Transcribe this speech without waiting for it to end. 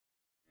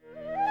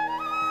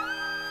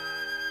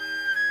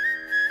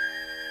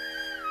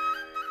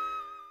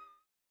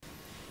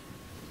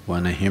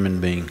When a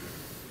human being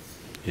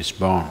is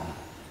born,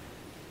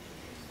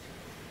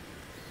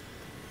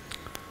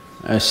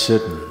 a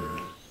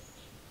certain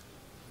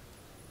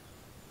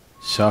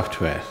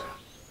software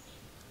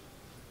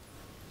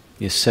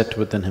is set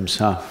within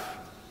himself,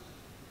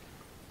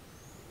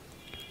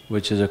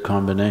 which is a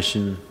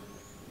combination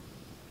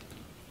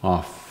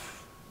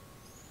of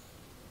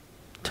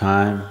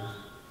time,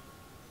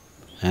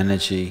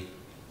 energy,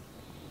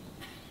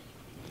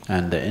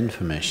 and the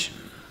information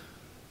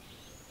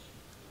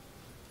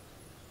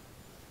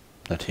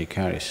that he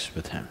carries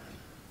with him.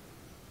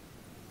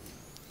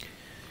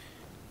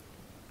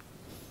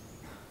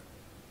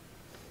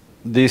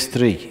 These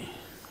three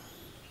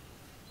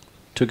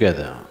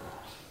together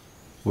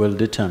will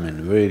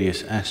determine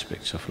various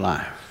aspects of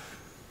life.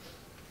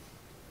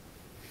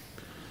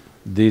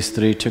 These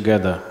three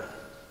together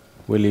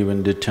will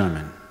even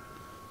determine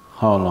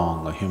how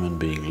long a human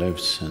being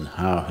lives and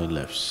how he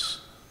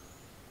lives.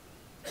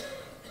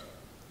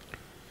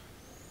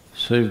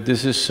 So if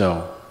this is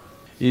so,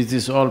 is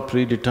this all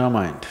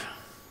predetermined?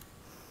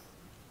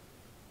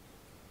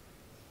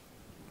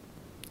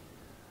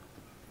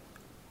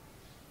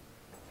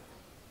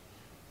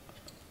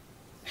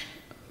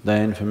 The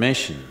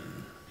information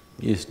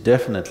is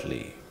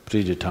definitely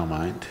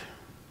predetermined.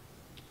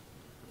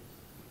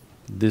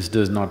 This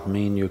does not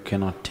mean you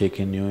cannot take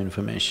in new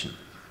information.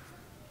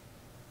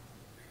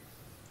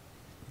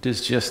 It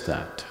is just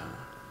that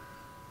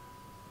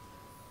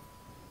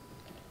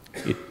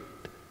it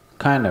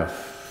kind of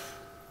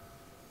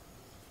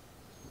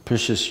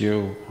pushes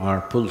you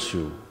or pulls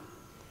you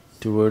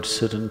towards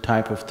certain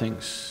type of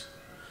things,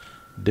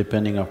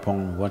 depending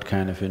upon what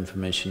kind of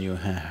information you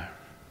have.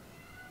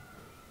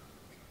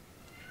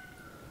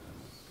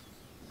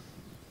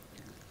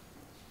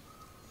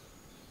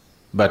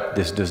 But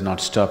this does not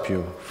stop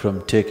you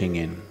from taking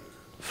in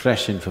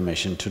fresh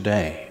information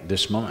today,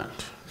 this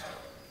moment.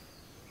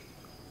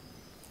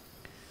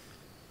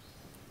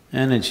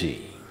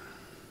 Energy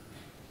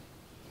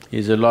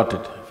is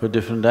allotted for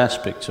different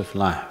aspects of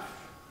life.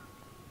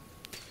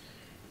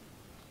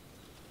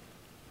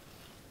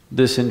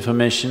 This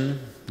information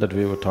that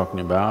we were talking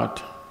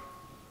about,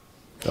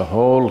 the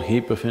whole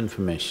heap of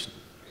information,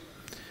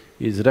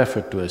 is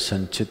referred to as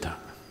sanchita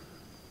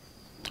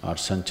or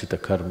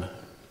sanchita karma.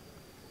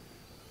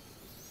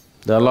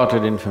 The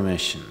allotted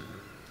information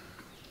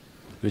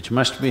which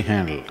must be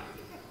handled,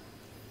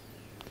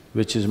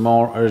 which is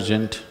more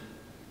urgent,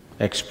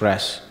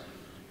 express,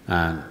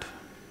 and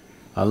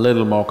a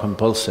little more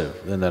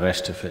compulsive than the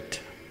rest of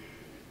it.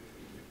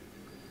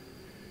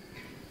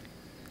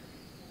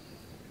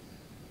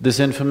 This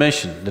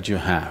information that you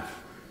have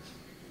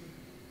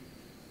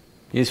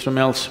is from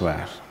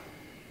elsewhere,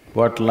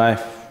 what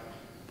life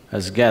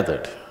has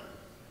gathered.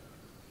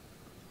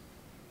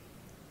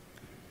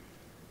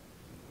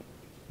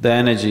 The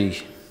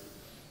energy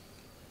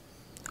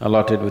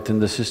allotted within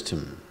the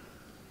system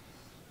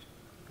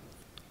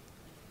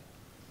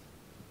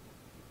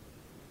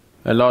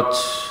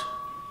allots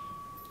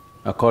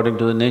according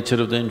to the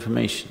nature of the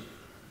information.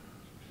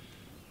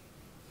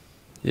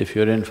 If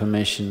your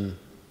information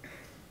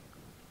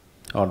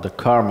or the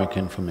karmic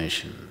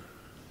information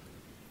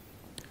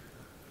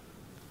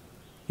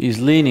is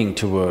leaning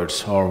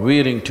towards or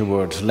veering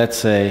towards, let's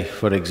say,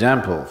 for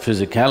example,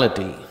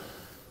 physicality,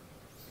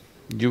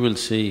 you will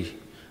see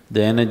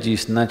the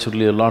energies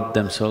naturally allot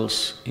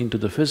themselves into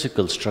the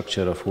physical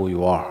structure of who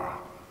you are.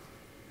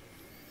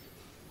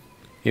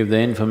 If the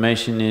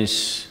information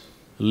is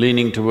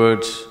leaning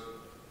towards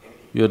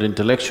your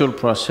intellectual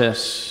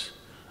process,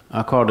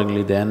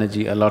 accordingly the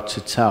energy allots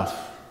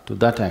itself to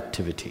that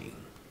activity.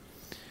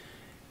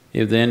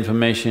 If the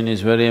information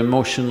is very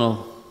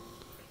emotional,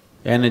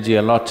 energy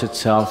allots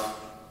itself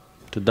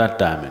to that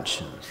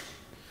dimension.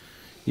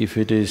 If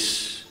it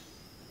is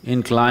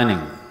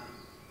inclining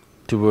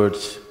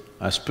towards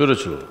a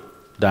spiritual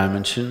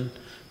dimension,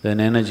 then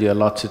energy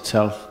allots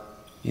itself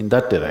in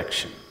that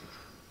direction.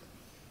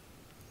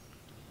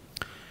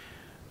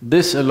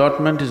 This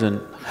allotment is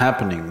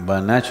happening by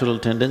natural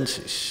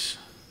tendencies,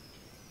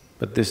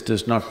 but this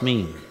does not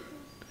mean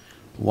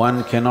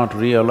one cannot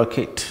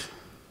reallocate.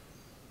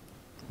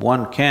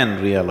 One can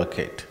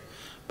reallocate,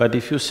 but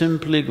if you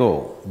simply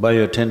go by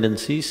your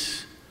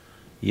tendencies,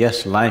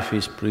 yes, life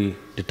is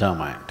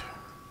predetermined.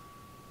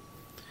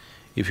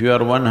 If you are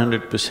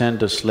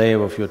 100% a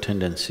slave of your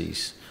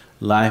tendencies,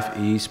 life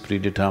is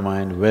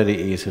predetermined. Very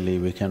easily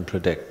we can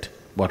predict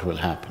what will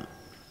happen.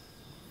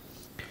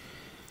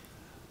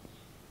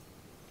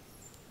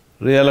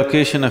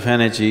 Reallocation of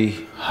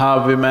energy,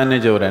 how we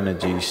manage our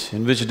energies,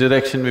 in which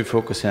direction we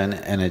focus on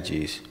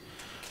energies,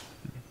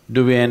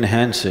 do we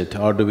enhance it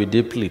or do we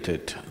deplete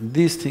it?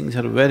 These things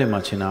are very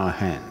much in our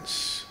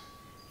hands.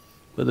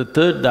 But the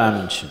third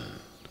dimension,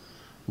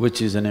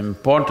 which is an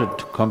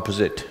important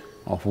composite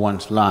of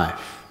one's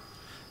life,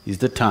 is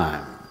the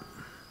time.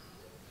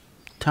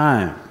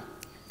 Time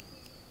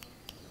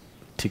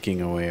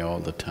ticking away all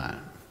the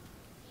time.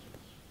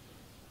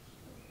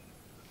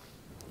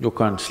 You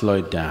can't slow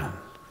it down.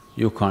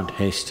 You can't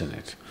hasten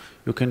it.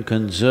 You can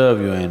conserve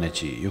your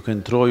energy, you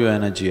can throw your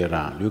energy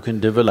around, you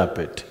can develop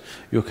it,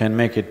 you can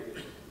make it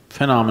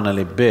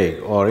phenomenally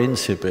big or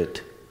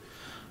insipid,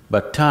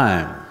 but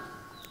time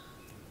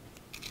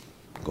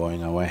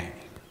going away.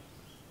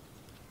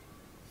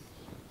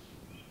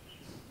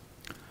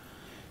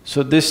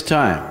 So this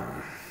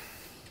time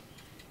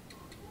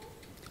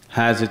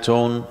has its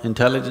own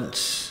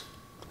intelligence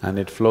and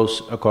it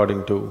flows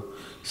according to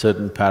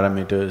certain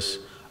parameters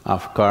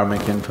of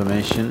karmic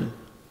information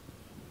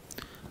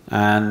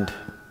and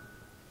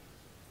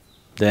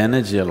the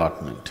energy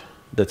allotment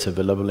that's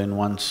available in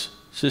one's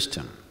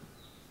system.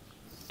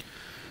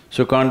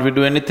 So can't we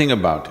do anything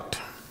about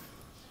it?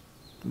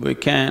 We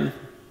can,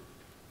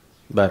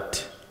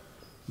 but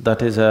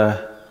that is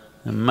a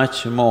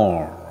much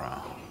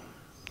more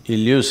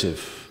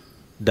elusive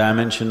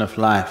dimension of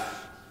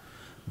life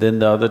than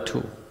the other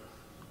two.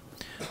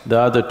 The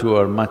other two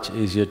are much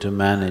easier to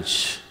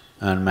manage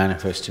and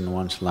manifest in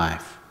one's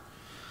life.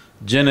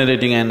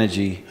 Generating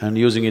energy and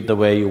using it the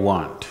way you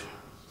want.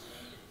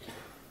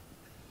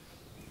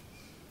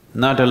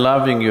 Not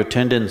allowing your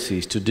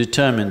tendencies to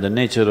determine the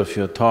nature of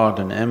your thought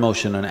and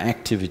emotion and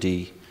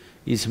activity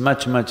is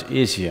much, much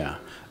easier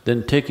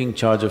than taking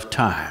charge of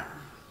time.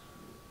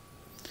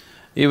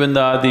 Even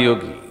the Adi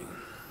Yogi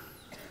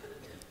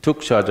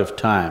took charge of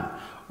time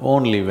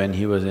only when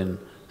he was in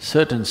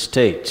certain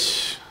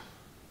states.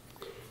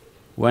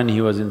 When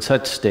he was in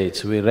such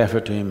states, we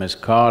refer to him as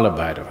Kala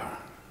Bhairava,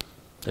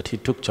 that he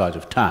took charge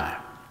of time.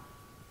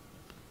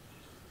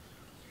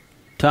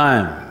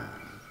 Time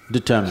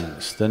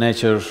determines the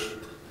nature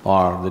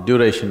or the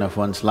duration of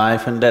one's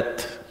life and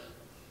death.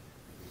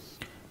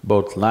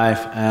 Both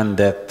life and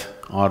death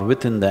are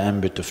within the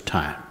ambit of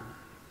time.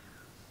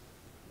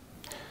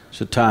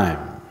 So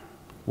time,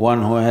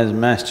 one who has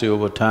mastery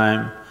over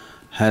time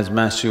has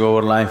mastery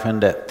over life and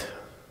death.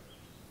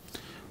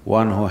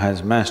 One who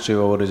has mastery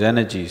over his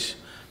energies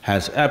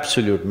has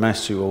absolute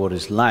mastery over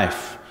his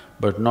life,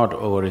 but not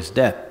over his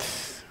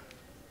death.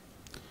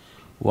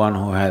 One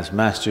who has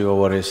mastery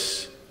over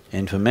his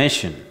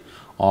information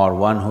or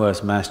one who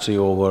has mastery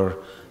over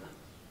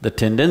the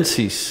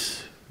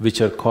tendencies which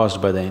are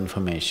caused by the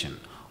information,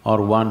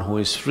 or one who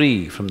is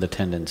free from the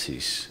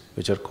tendencies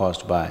which are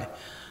caused by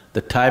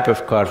the type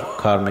of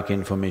karmic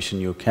information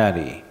you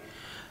carry,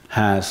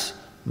 has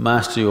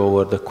mastery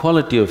over the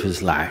quality of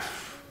his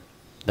life,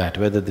 that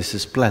whether this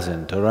is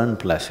pleasant or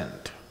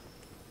unpleasant.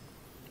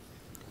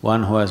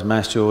 One who has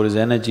mastery over his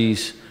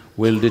energies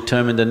will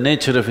determine the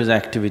nature of his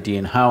activity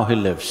and how he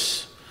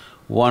lives.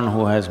 One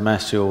who has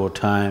mastery over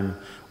time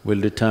will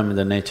determine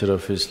the nature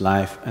of his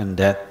life and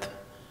death,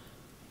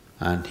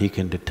 and he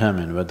can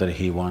determine whether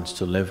he wants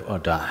to live or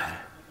die.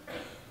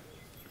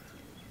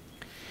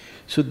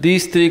 So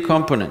these three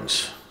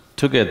components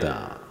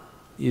together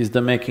is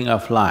the making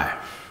of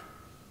life.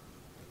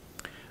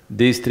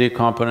 These three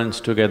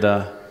components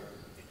together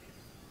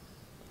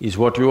is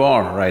what you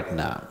are right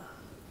now.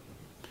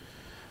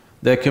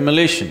 The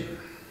accumulation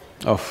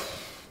of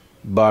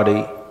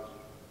body,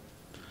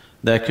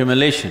 the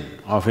accumulation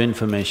of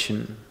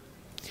information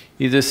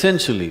is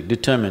essentially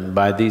determined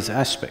by these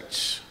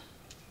aspects.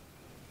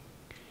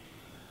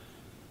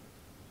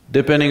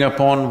 Depending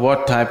upon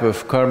what type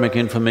of karmic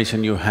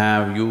information you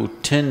have, you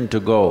tend to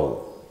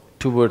go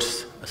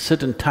towards a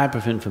certain type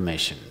of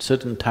information,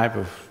 certain type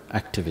of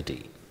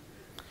activity.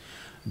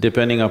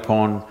 Depending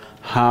upon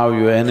how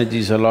your energy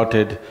is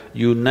allotted,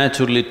 you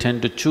naturally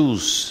tend to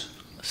choose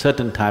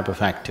certain type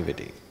of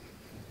activity.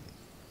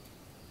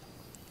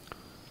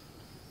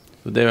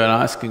 So they were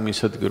asking me,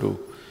 Sadhguru,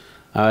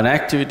 our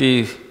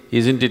activity,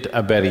 isn't it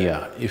a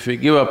barrier? If we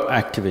give up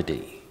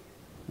activity,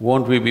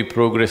 won't we be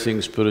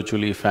progressing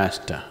spiritually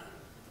faster?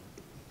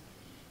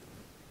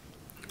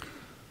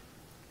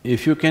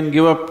 If you can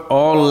give up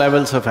all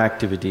levels of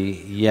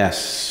activity,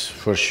 yes,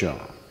 for sure.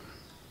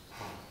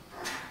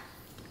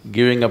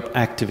 Giving up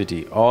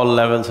activity, all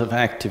levels of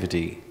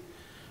activity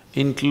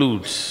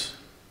includes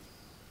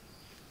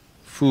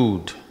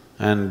food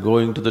and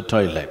going to the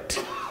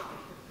toilet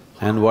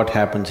and what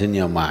happens in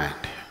your mind.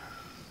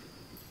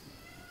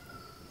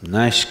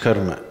 Nice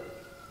karma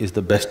is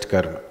the best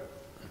karma.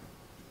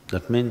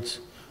 That means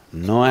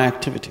no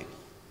activity,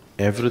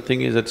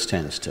 everything is at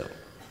standstill.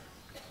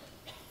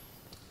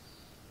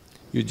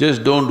 You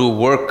just don't do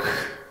work,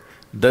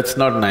 that's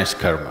not nice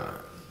karma,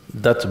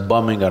 that's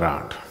bumming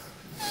around.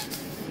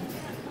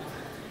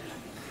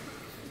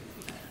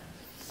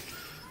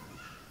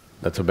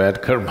 That's a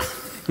bad karma.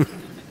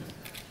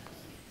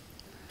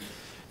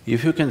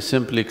 If you can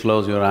simply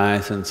close your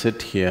eyes and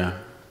sit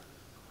here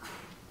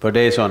for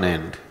days on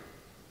end,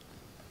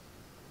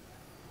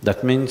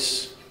 that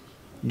means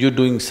you're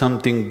doing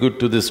something good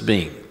to this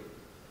being.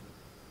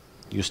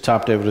 You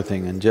stopped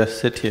everything and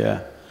just sit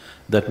here,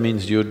 that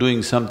means you're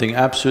doing something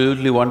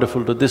absolutely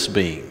wonderful to this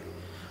being.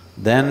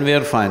 Then we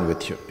are fine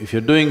with you. If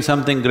you're doing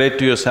something great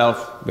to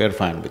yourself, we are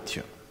fine with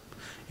you.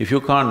 If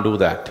you can't do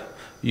that,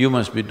 you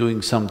must be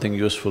doing something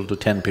useful to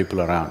 10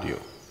 people around you.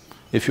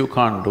 If you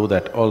can't do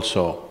that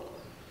also,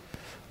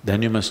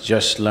 then you must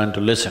just learn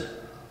to listen.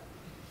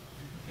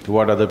 to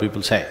what other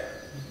people say.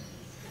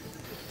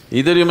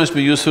 Either you must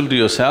be useful to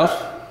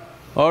yourself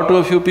or to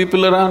a few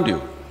people around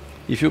you.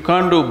 If you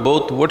can't do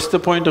both, what's the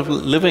point of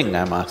living,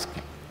 I'm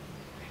asking?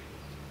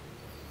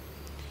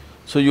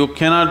 So you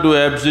cannot do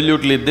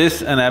absolutely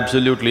this and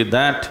absolutely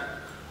that,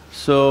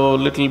 so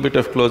little bit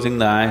of closing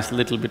the eyes,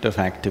 little bit of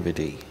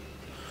activity.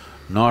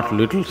 Not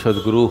little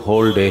Sadhguru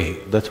whole day,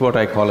 that's what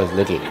I call as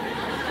little.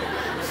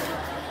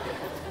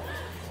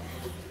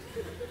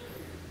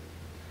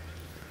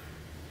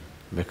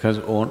 Because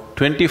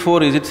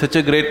 24, is it such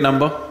a great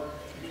number?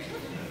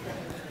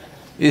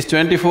 Is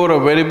 24 a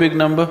very big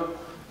number?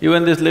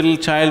 Even this little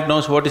child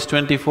knows what is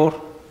 24?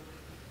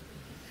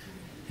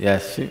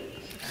 Yes,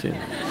 see.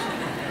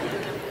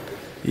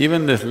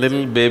 Even this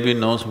little baby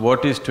knows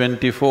what is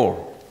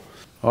 24.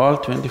 All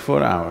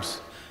 24 hours.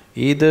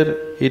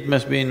 Either it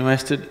must be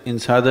invested in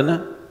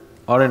sadhana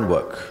or in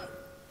work.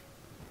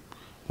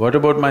 What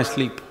about my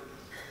sleep?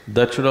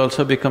 That should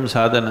also become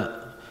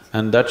sadhana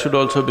and that should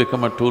also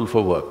become a tool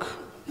for work.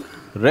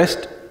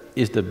 Rest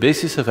is the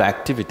basis of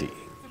activity, do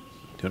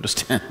you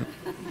understand?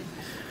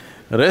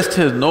 Rest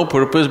has no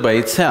purpose by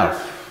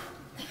itself.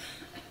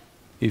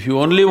 If you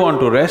only want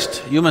to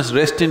rest, you must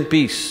rest in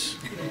peace.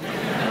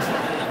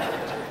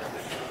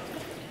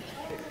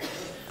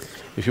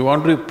 If you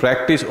want to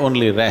practice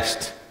only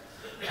rest,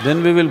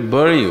 then we will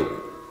bury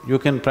you. You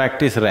can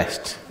practice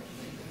rest.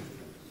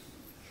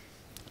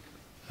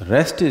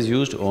 Rest is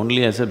used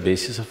only as a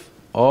basis of…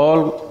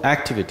 all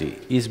activity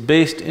is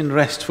based in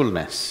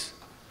restfulness.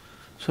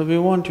 So we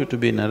want you to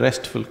be in a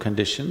restful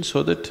condition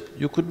so that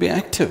you could be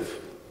active.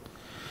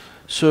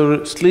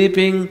 So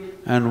sleeping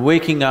and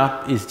waking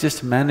up is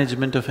just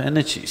management of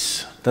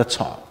energies, that's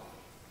all.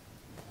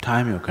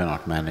 Time you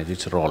cannot manage,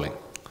 it's rolling.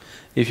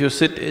 If you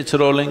sit, it's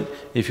rolling,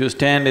 if you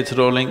stand, it's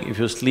rolling, if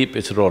you sleep,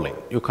 it's rolling,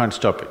 you can't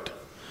stop it.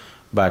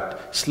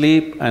 But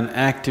sleep and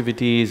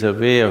activity is a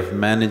way of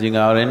managing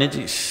our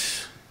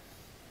energies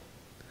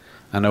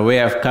and a way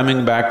of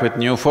coming back with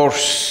new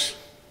force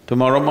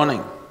tomorrow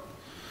morning.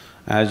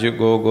 As you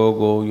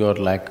go, you're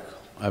like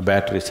a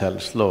battery cell,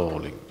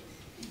 slowly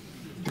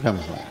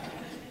comes back.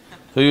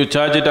 So you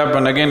charge it up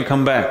and again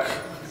come back.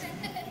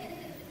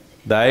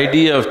 The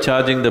idea of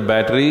charging the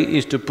battery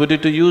is to put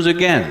it to use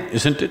again,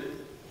 isn't it?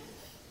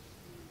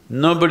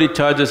 Nobody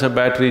charges a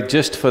battery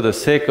just for the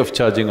sake of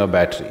charging a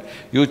battery.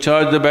 You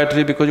charge the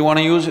battery because you want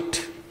to use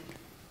it.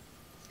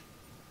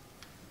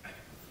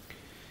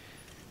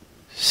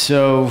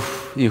 So,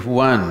 if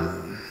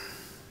one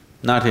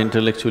not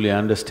intellectually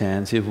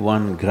understands, if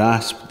one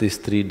grasps these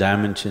three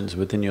dimensions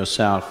within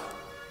yourself,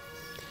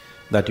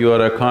 that you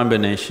are a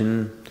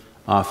combination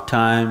of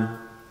time,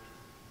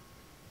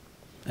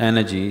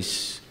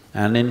 energies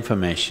and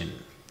information,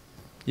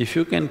 if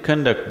you can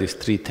conduct these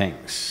three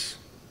things,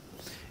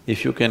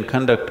 if you can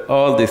conduct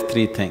all these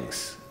three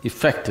things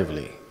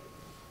effectively,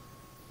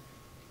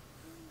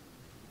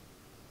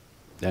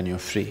 then you're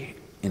free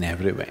in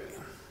every way,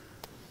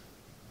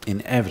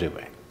 in every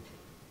way.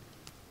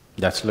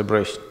 That's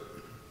liberation,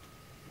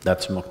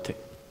 that's mukti.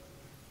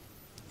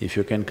 If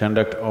you can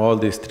conduct all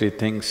these three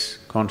things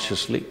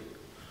consciously,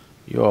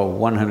 you are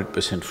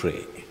 100%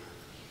 free.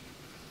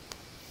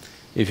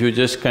 If you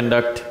just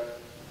conduct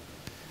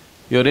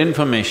your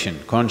information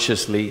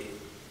consciously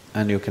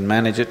and you can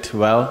manage it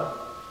well,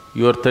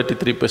 you are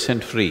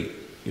 33% free,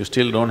 you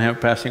still don't have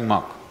passing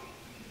mark.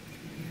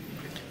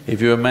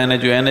 If you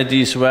manage your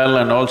energies well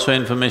and also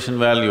information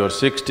well, you're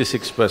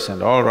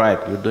 66%, all right,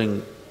 you're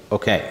doing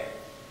okay.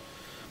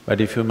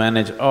 But if you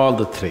manage all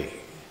the three,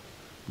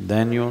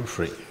 then you're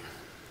free.